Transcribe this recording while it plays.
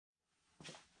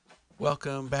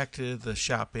Welcome back to the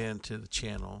shop and to the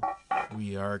channel.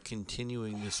 We are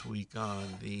continuing this week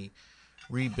on the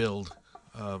rebuild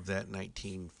of that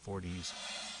 1940s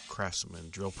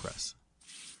Craftsman drill press.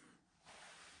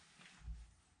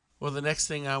 Well, the next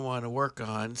thing I want to work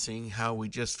on, seeing how we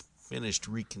just finished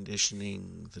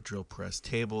reconditioning the drill press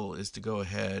table, is to go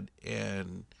ahead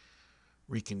and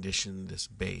recondition this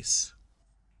base.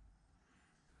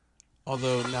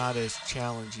 Although not as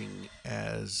challenging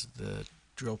as the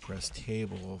drill press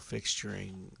table,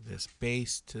 fixturing this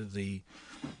base to the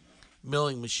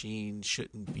milling machine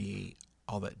shouldn't be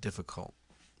all that difficult.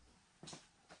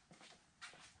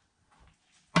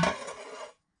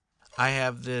 I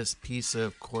have this piece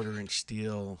of 1/4-inch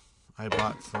steel I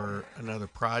bought for another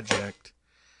project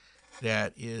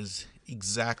that is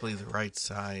exactly the right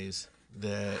size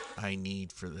that I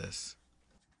need for this.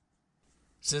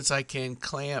 Since I can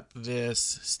clamp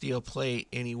this steel plate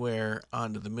anywhere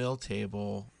onto the mill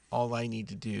table, all I need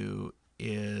to do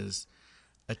is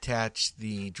attach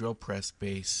the drill press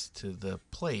base to the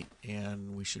plate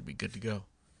and we should be good to go.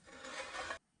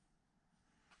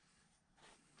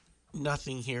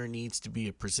 Nothing here needs to be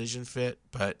a precision fit,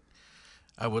 but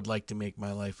I would like to make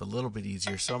my life a little bit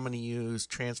easier, so I'm going to use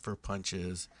transfer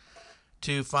punches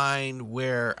to find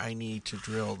where I need to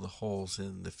drill the holes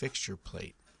in the fixture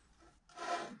plate.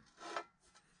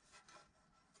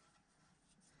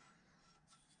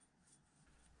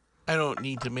 I don't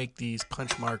need to make these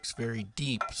punch marks very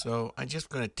deep, so I'm just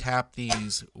going to tap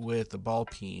these with a ball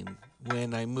peen.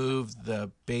 When I move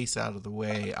the base out of the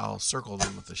way, I'll circle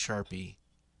them with a Sharpie.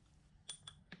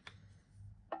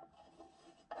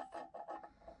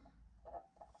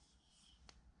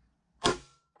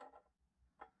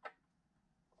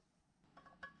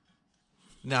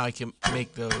 Now I can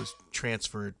make those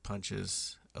transferred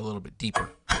punches a little bit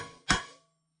deeper.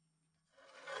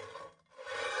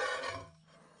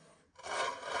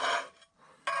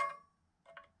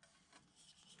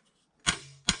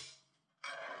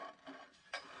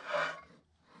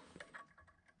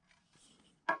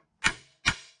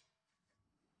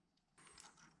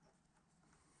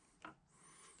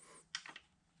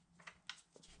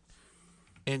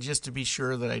 And just to be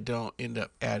sure that I don't end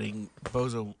up adding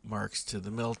bozo marks to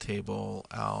the mill table,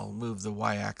 I'll move the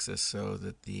y-axis so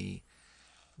that the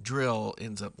drill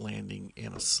ends up landing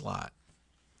in a slot.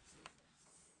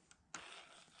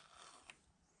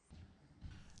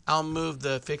 I'll move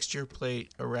the fixture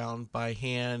plate around by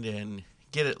hand and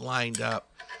get it lined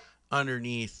up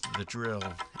underneath the drill,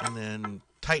 and then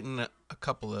tighten a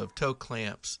couple of toe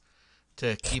clamps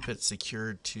to keep it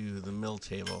secured to the mill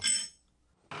table.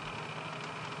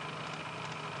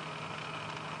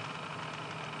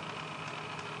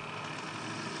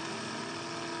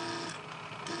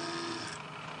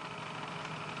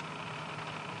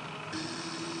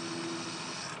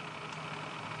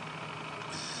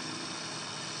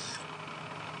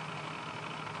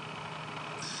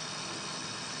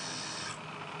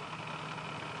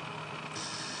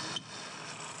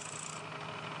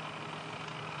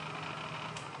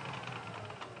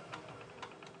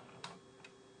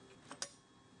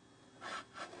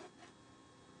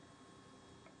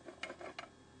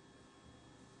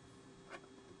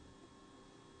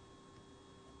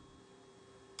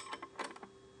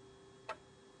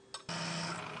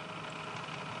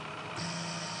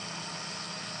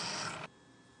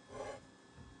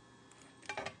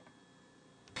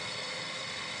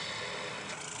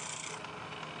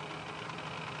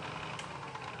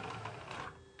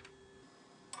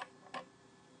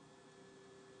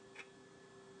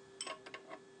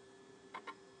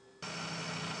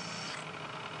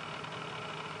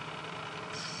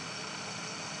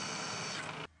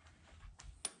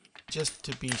 Just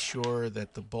to be sure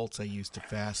that the bolts I use to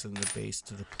fasten the base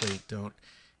to the plate don't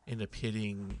end up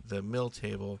hitting the mill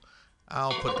table,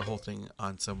 I'll put the whole thing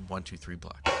on some 1-2-3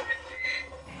 blocks.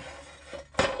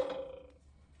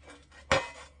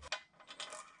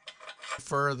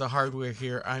 For the hardware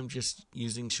here, I'm just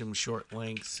using some short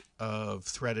lengths of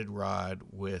threaded rod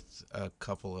with a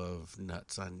couple of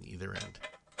nuts on either end.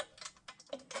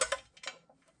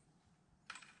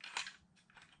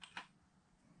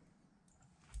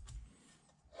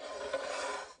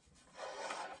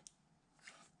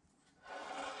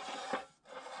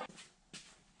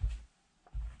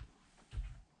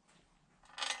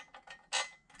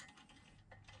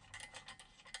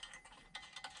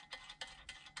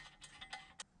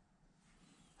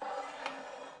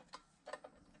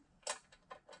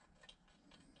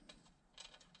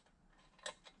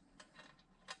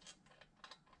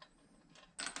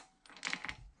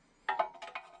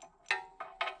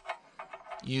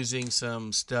 Using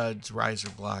some studs, riser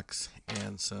blocks,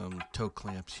 and some toe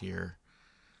clamps here,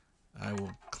 I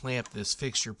will clamp this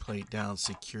fixture plate down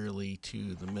securely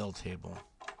to the mill table.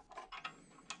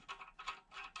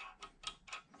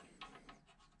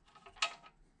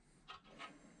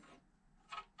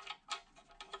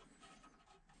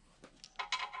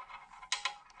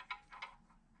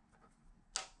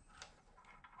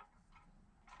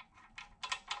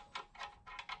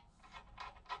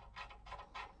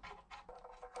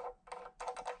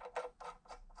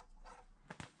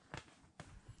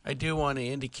 I do want to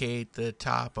indicate the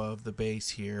top of the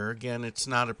base here. Again, it's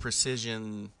not a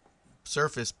precision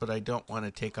surface, but I don't want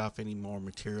to take off any more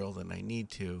material than I need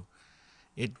to.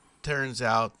 It turns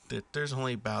out that there's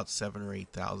only about 7 or 8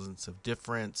 thousandths of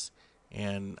difference,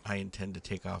 and I intend to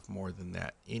take off more than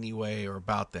that anyway, or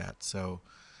about that. So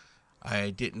I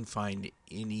didn't find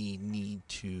any need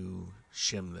to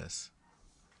shim this.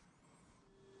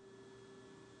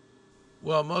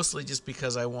 Well, mostly just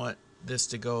because I want this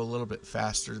to go a little bit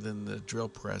faster than the drill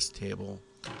press table.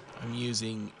 I'm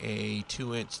using a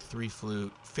 2-inch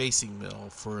 3-flute facing mill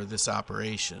for this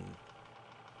operation.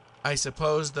 I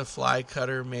suppose the fly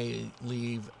cutter may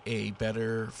leave a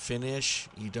better finish.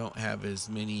 You don't have as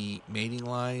many mating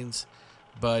lines,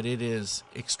 but it is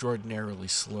extraordinarily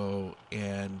slow,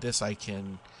 and this I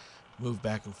can move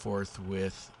back and forth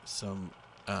with some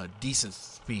decent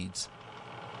speeds.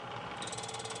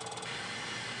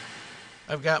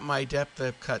 I've got my depth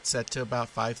of cut set to about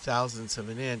 5 thousandths of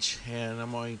an inch, and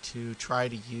I'm going to try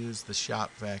to use the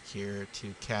shop vac here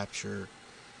to capture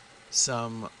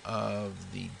some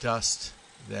of the dust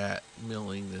that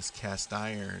milling this cast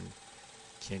iron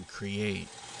can create.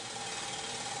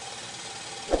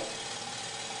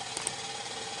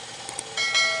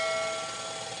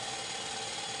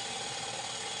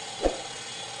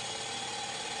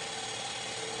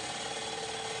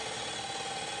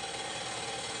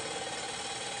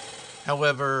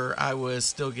 However, I was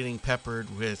still getting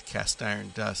peppered with cast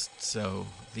iron dust, so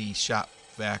the shop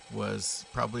vac was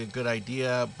probably a good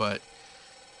idea, but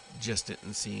just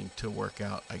didn't seem to work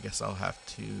out. I guess I'll have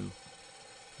to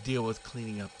deal with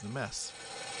cleaning up the mess.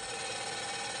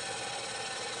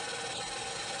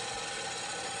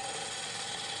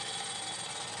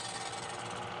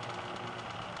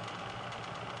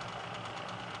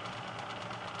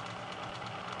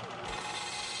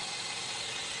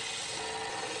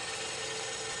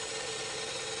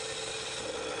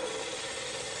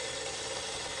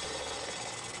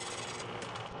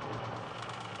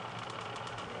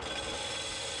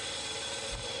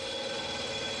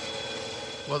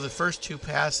 Well, the first 2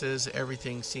 passes,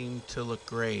 everything seemed to look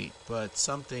great, but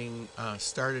something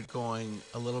started going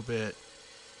a little bit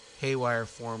haywire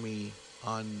for me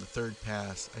on the 3rd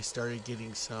pass. I started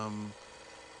getting some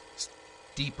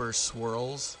deeper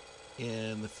swirls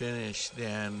in the finish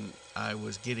than I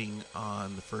was getting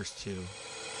on the first 2.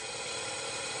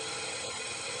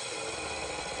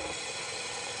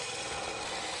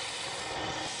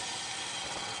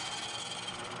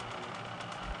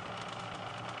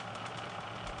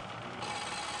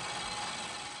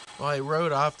 Well, I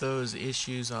wrote off those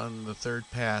issues on the 3rd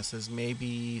pass as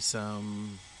maybe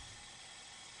some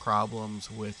problems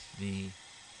with the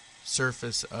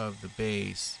surface of the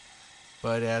base,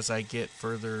 but as I get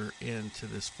further into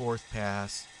this 4th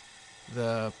pass,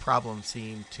 the problem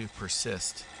seemed to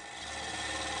persist.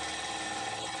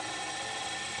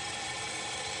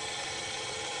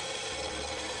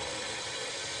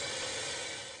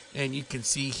 And you can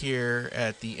see here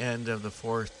at the end of the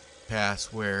 4th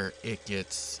pass where it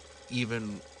gets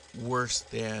even worse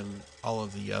than all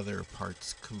of the other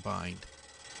parts combined.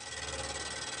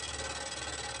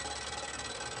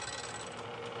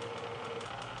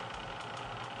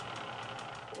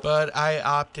 But I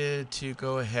opted to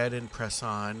go ahead and press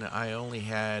on. I only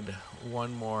had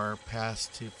one more pass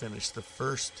to finish the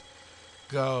first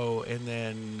go, and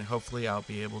then hopefully I'll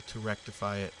be able to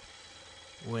rectify it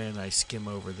when I skim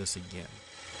over this again.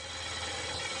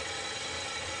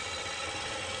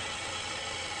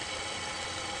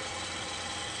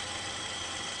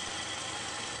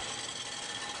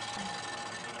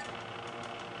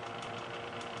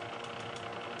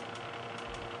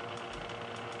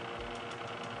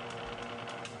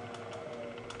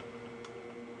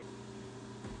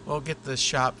 We'll get the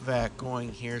shop vac going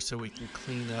here so we can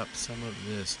clean up some of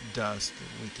this dust,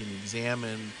 and we can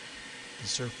examine the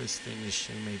surface finish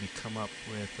and maybe come up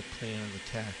with a plan of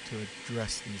attack to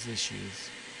address these issues.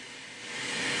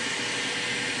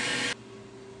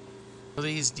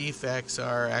 These defects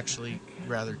are actually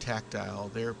rather tactile.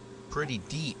 They're pretty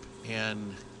deep,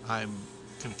 and I'm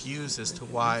confused as to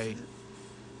why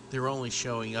they're only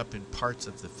showing up in parts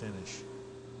of the finish.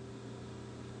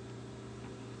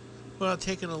 Well,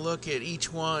 taking a look at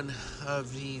each one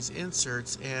of these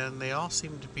inserts, and they all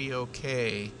seem to be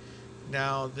okay.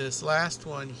 Now, this last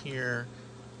one here,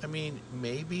 I mean,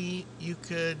 maybe you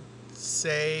could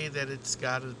say that it's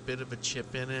got a bit of a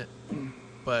chip in it,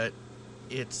 but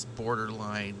it's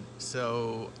borderline.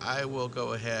 So I will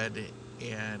go ahead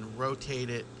and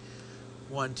rotate it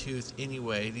one tooth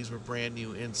anyway. These were brand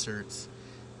new inserts,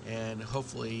 and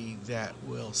hopefully that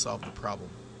will solve the problem.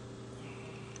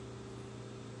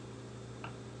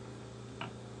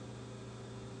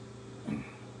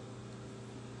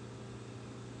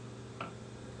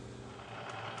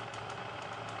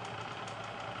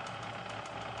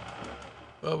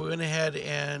 Well, we went ahead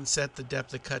and set the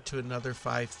depth of cut to another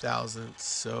 5 thousandths,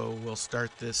 so we'll start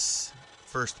this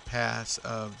first pass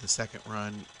of the second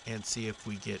run and see if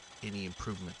we get any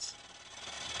improvements.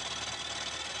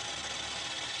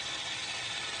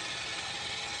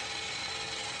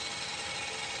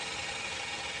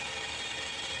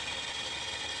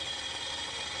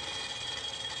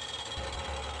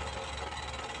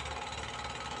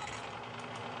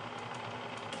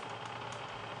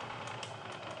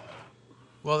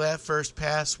 Well, that first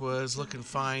pass was looking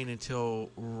fine until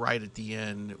right at the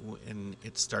end when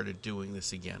it started doing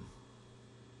this again.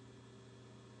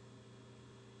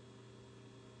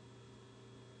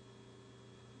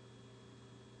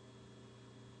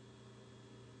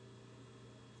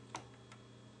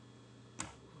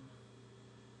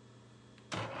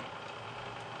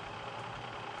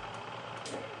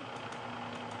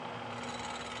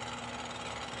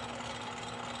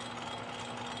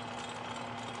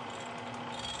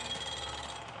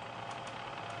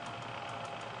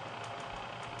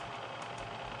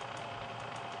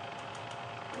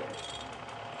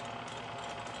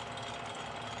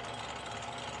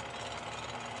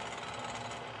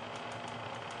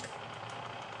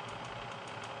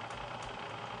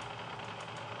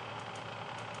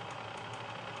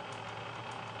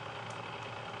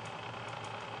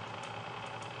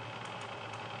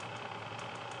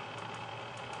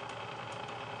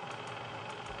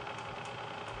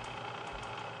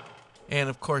 And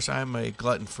of course, I'm a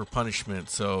glutton for punishment,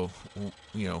 so,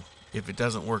 if it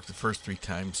doesn't work the first 3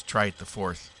 times, try it the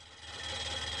 4th.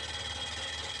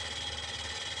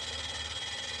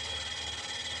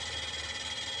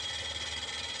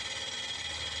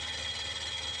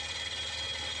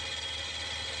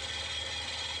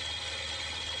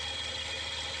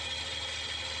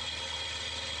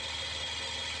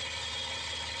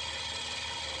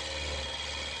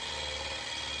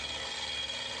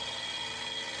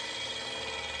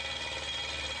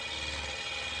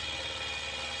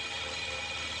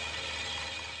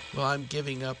 Well, I'm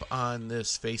giving up on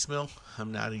this face mill.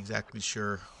 I'm not exactly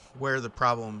sure where the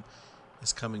problem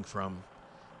is coming from.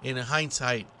 In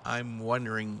hindsight, I'm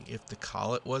wondering if the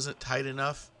collet wasn't tight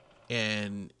enough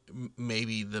and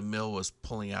maybe the mill was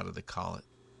pulling out of the collet.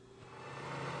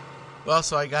 Well,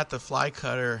 so I got the fly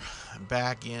cutter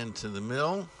back into the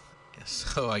mill,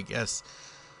 so I guess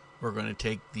we're going to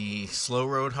take the slow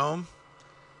road home.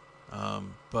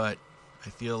 But I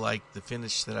feel like the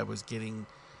finish that I was getting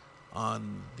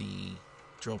on the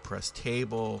drill press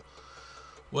table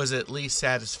was at least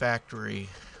satisfactory,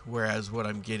 whereas what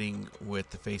I'm getting with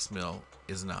the face mill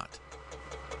is not.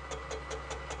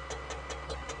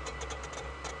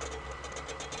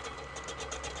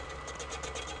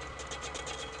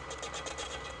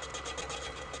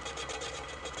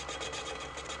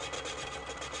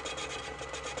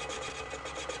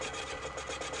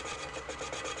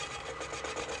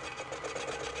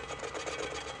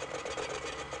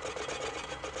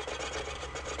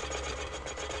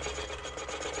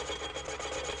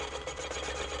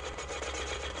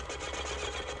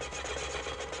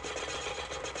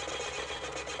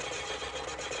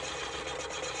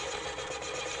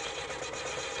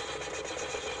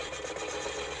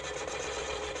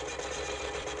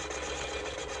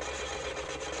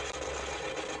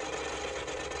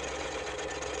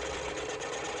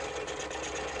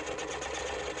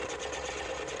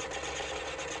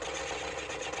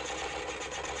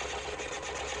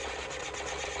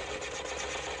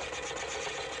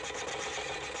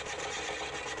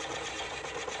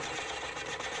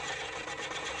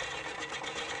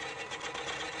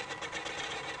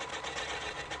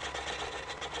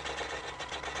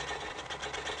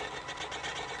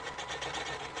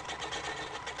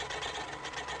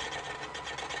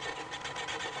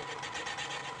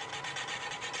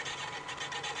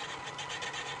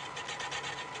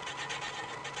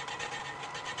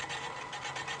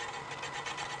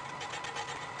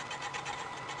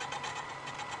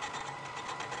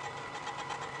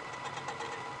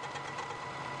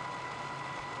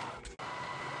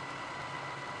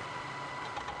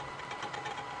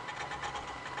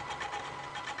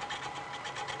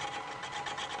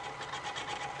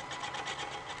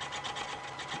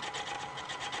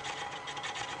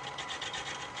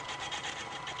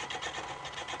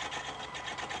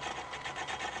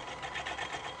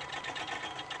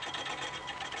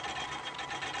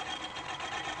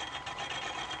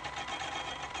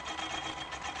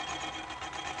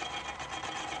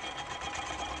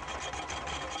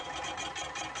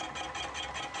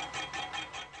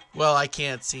 Well, I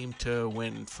can't seem to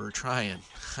win for trying.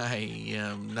 I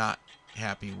am not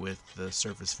happy with the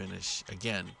surface finish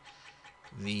again.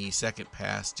 The second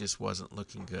pass just wasn't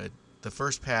looking good. The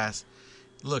first pass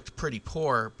looked pretty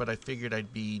poor, but I figured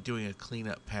I'd be doing a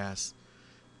cleanup pass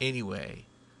anyway.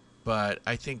 But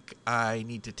I think I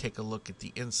need to take a look at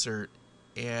the insert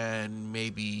and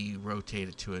maybe rotate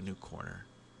it to a new corner.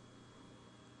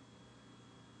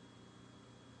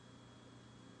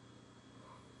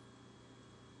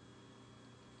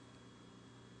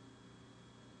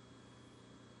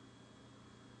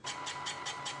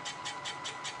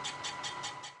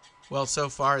 Well, so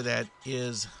far that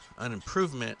is an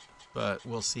improvement, but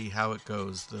we'll see how it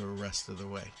goes the rest of the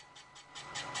way.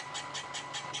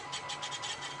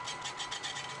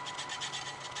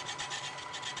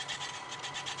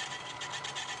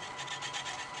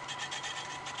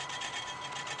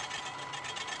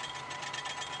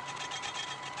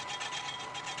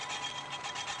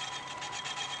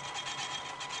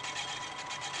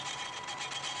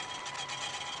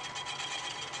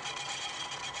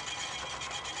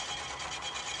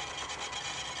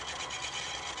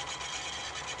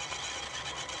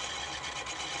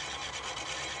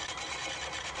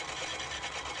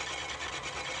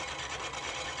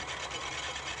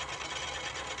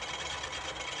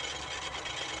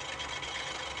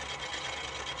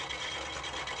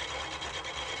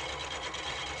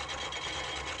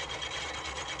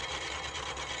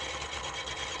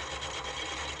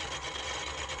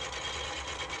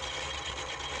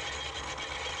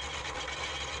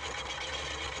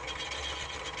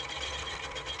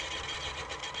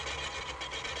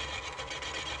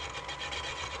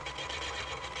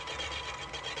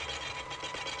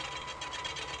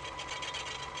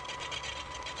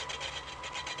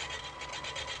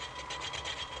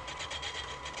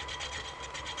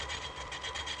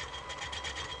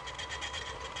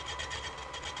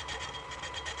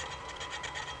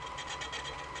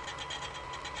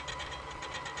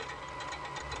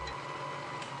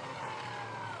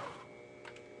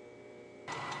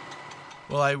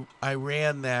 Well, I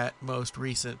ran that most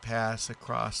recent pass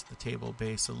across the table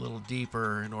base a little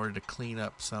deeper in order to clean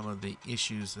up some of the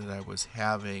issues that I was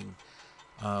having,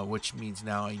 which means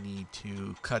now I need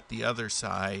to cut the other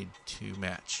side to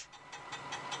match.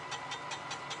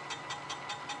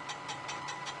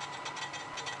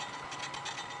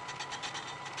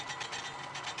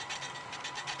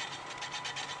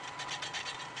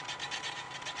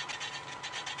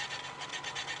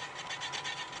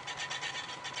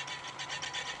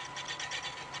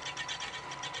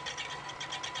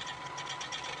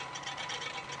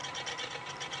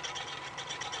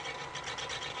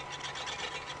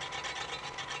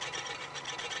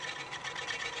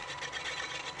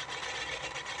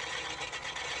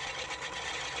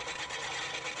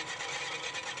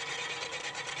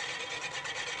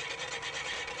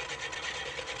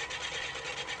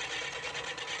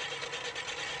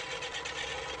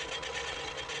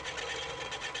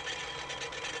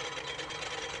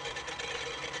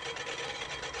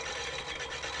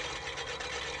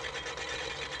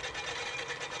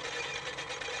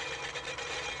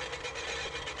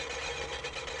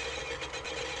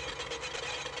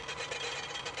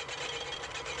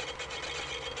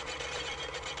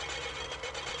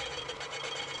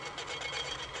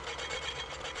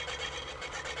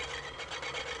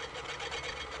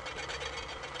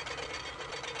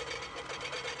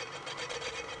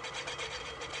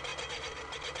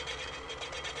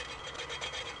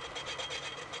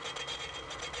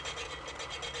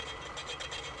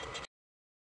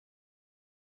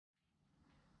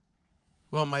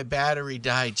 Well, my battery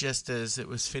died just as it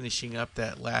was finishing up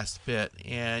that last bit,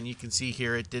 and you can see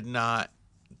here it did not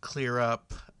clear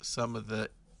up some of the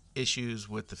issues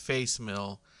with the face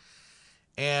mill.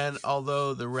 And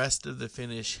although the rest of the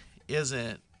finish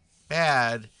isn't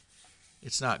bad,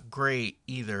 it's not great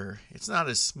either. It's not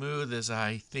as smooth as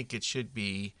I think it should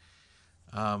be,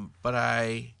 but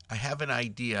I have an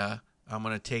idea. I'm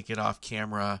going to take it off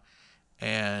camera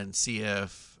and see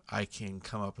if I can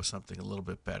come up with something a little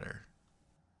bit better.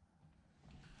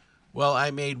 Well,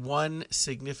 I made one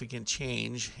significant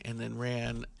change and then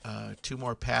ran two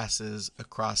more passes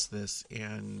across this,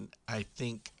 and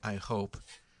I hope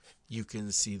you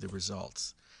can see the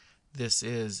results. This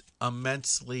is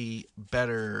immensely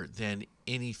better than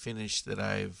any finish that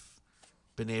I've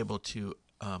been able to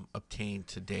obtain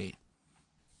to date.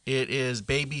 It is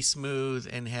baby smooth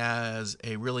and has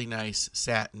a really nice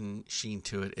satin sheen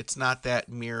to it. It's not that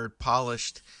mirrored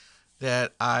polished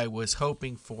that I was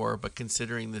hoping for, but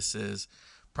considering this is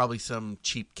probably some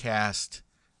cheap cast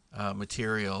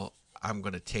material, I'm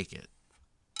going to take it.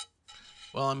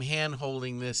 Well, I'm hand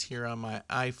holding this here on my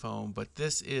iPhone, but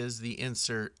this is the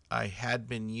insert I had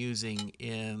been using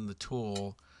in the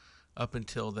tool up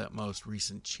until that most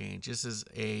recent change. This is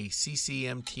a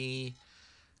CCMT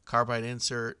carbide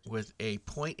insert with a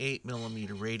 0.8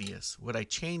 millimeter radius. What I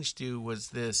changed to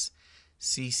was this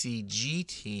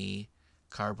CCGT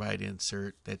carbide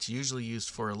insert that's usually used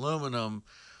for aluminum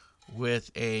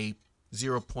with a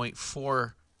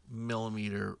 0.4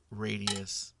 millimeter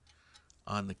radius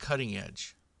on the cutting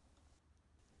edge.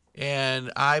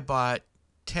 And I bought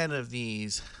 10 of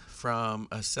these from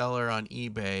a seller on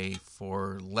eBay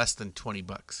for less than 20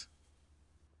 bucks.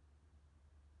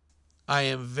 I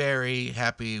am very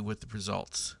happy with the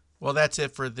results. Well, that's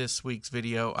it for this week's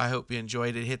video. I hope you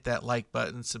enjoyed it. Hit that like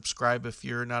button, subscribe if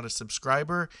you're not a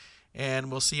subscriber,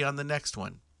 and we'll see you on the next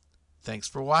one. Thanks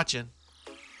for watching.